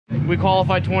we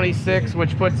qualified 26,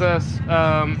 which puts us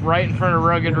right in front of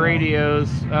Rugged Radios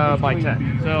by Tech.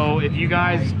 So if you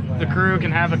guys, the crew, can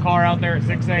have the car out there at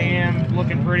 6 a.m.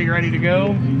 looking pretty ready to go,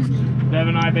 Dev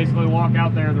and I basically walk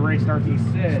out there. The race starts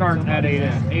at 8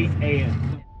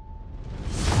 a.m.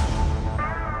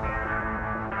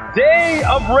 Day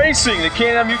of racing, the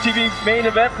Canam UTV main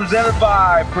event presented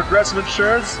by Progressive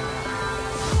Insurance.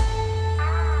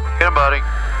 Get him, buddy.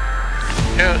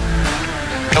 Good.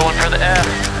 Going for the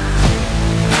F.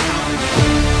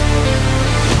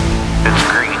 It's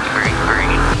green, green,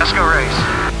 green. Let's go race.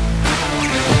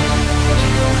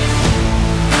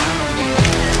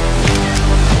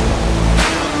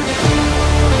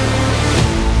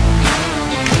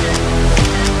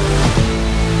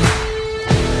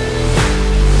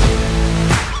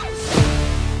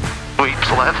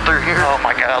 Sweeps left through here. Oh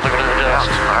my God, look at the dust.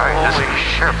 Yeah. All right, just be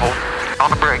careful. On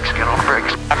the brakes, get on the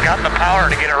brakes. I've got the power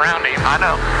to get around him. I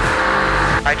know.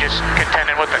 I just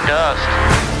contended with the dust.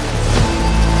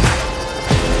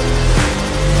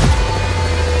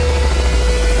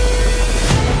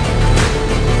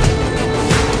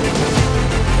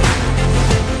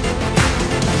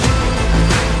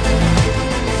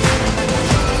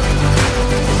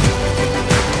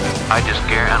 I just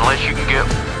guarantee, unless you can get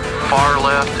far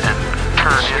left and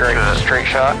turn into it. Straight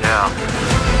shot? Yeah.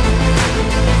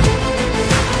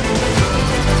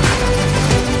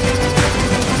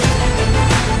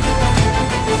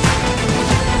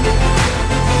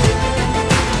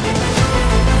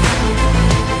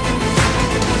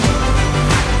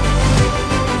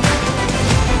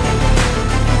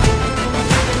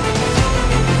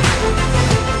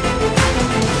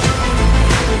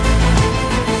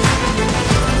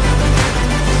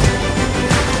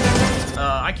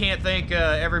 I can't thank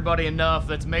everybody enough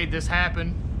that's made this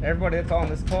happen. Everybody that's on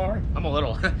this car. I'm a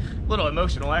little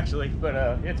emotional actually, but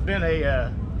it's been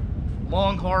a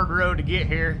long, hard road to get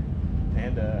here.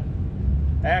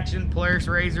 And Action, Polaris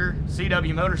Razor,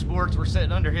 CW Motorsports, we're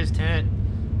sitting under his tent.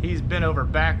 He's been over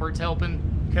backwards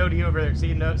helping. Cody over there at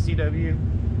CW,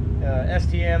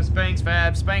 STM, Spanx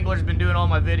Fab. Spangler's been doing all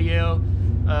my video,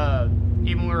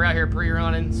 even when we were out here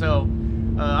pre-running. So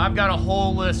I've got a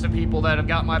whole list of people that have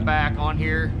got my back on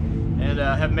here and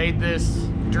have made this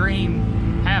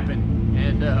dream happen.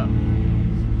 And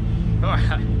all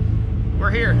right,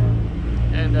 we're here,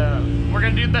 and we're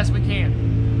gonna do the best we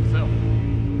can.